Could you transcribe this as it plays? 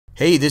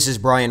Hey, this is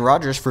Brian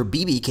Rogers for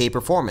BBK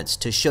Performance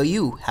to show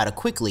you how to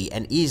quickly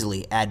and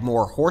easily add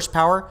more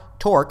horsepower,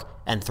 torque,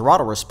 and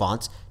throttle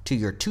response to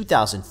your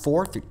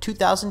 2004 through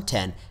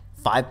 2010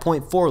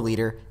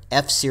 5.4-liter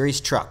F-Series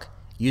truck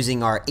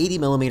using our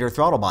 80mm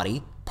throttle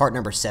body, part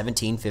number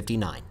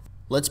 1759.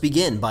 Let's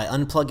begin by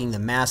unplugging the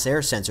mass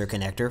air sensor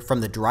connector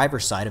from the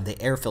driver's side of the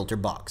air filter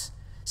box.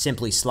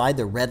 Simply slide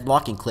the red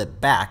locking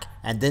clip back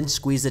and then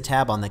squeeze the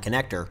tab on the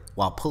connector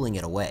while pulling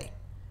it away.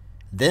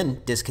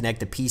 Then disconnect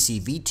the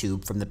PCV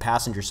tube from the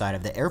passenger side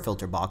of the air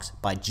filter box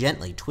by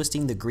gently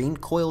twisting the green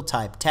coil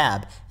type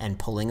tab and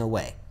pulling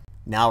away.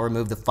 Now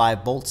remove the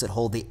 5 bolts that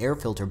hold the air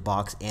filter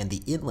box and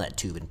the inlet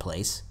tube in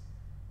place.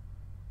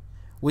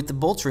 With the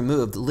bolts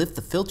removed, lift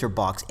the filter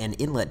box and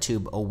inlet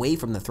tube away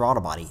from the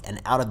throttle body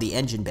and out of the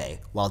engine bay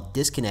while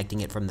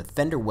disconnecting it from the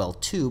fender well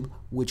tube,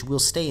 which will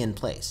stay in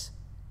place.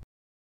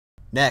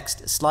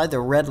 Next, slide the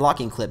red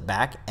locking clip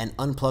back and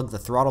unplug the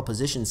throttle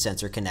position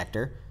sensor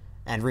connector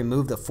and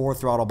remove the 4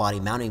 throttle body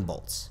mounting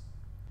bolts.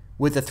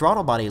 With the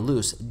throttle body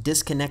loose,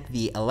 disconnect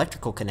the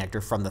electrical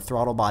connector from the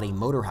throttle body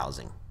motor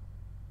housing.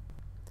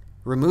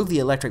 Remove the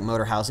electric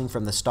motor housing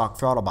from the stock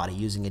throttle body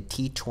using a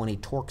T20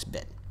 Torx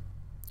bit.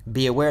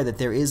 Be aware that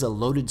there is a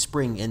loaded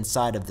spring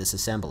inside of this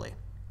assembly.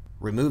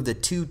 Remove the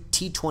 2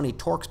 T20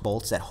 Torx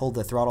bolts that hold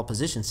the throttle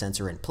position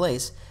sensor in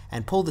place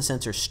and pull the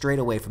sensor straight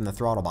away from the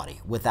throttle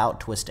body without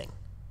twisting.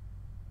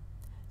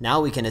 Now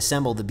we can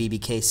assemble the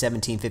BBK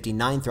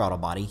 1759 throttle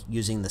body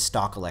using the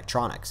stock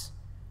electronics.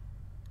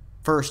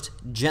 First,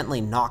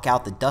 gently knock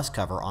out the dust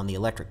cover on the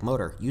electric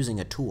motor using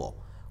a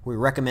tool. We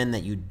recommend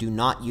that you do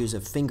not use a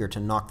finger to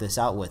knock this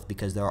out with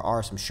because there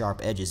are some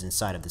sharp edges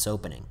inside of this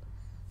opening.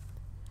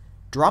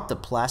 Drop the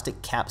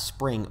plastic cap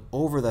spring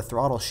over the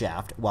throttle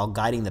shaft while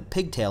guiding the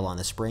pigtail on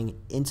the spring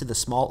into the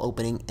small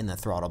opening in the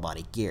throttle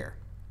body gear.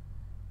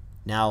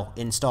 Now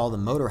install the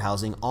motor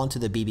housing onto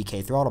the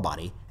BBK throttle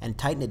body and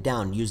tighten it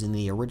down using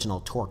the original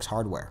Torx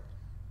hardware.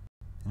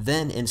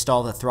 Then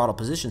install the throttle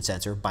position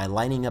sensor by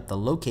lining up the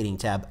locating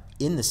tab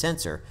in the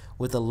sensor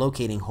with the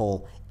locating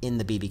hole in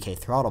the BBK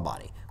throttle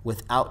body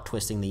without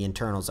twisting the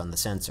internals on the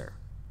sensor.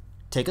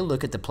 Take a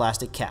look at the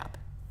plastic cap.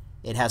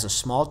 It has a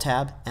small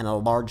tab and a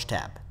large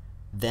tab.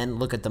 Then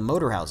look at the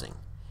motor housing.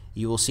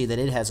 You will see that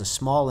it has a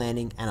small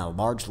landing and a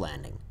large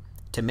landing.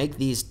 To make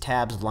these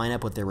tabs line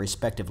up with their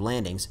respective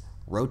landings,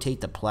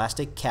 rotate the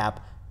plastic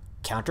cap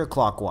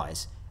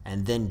counterclockwise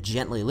and then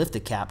gently lift the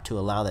cap to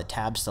allow the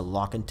tabs to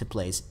lock into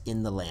place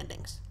in the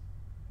landings.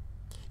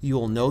 You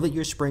will know that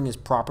your spring is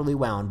properly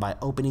wound by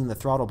opening the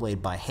throttle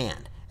blade by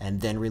hand and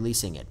then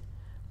releasing it.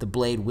 The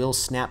blade will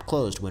snap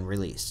closed when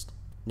released.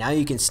 Now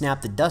you can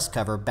snap the dust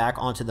cover back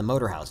onto the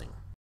motor housing.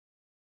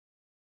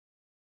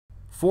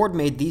 Ford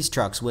made these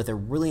trucks with a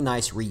really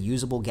nice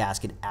reusable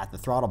gasket at the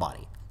throttle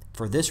body.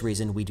 For this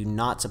reason, we do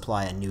not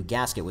supply a new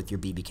gasket with your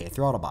BBK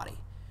throttle body.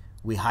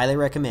 We highly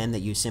recommend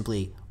that you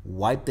simply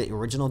wipe the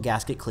original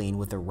gasket clean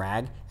with a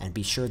rag and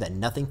be sure that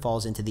nothing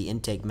falls into the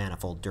intake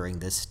manifold during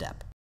this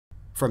step.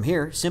 From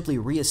here, simply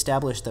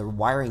re-establish the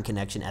wiring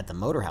connection at the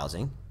motor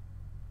housing.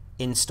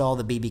 Install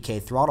the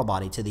BBK throttle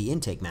body to the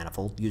intake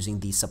manifold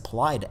using the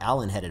supplied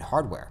Allen-headed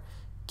hardware.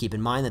 Keep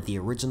in mind that the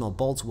original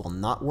bolts will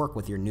not work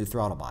with your new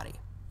throttle body.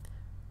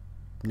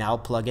 Now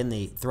plug in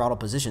the throttle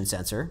position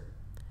sensor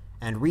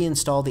and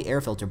reinstall the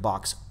air filter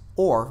box,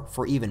 or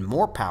for even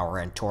more power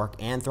and torque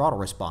and throttle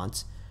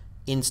response,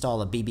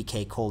 install a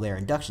BBK cold air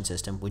induction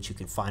system, which you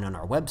can find on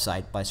our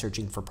website by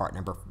searching for part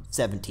number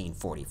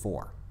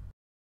 1744.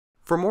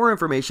 For more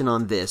information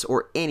on this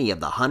or any of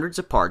the hundreds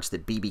of parts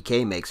that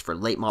BBK makes for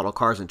late model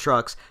cars and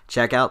trucks,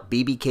 check out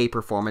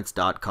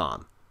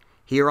bbkperformance.com.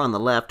 Here on the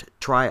left,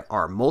 try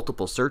our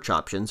multiple search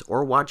options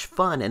or watch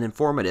fun and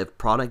informative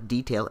product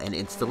detail and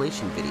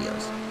installation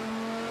videos.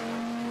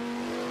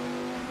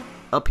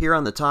 Up here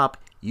on the top,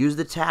 use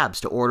the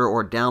tabs to order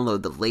or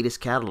download the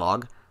latest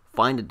catalog,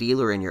 find a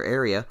dealer in your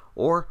area,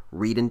 or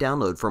read and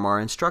download from our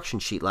instruction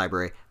sheet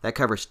library that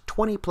covers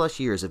 20+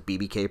 years of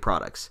BBK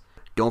products.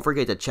 Don't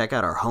forget to check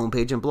out our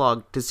homepage and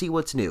blog to see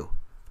what's new.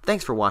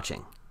 Thanks for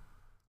watching.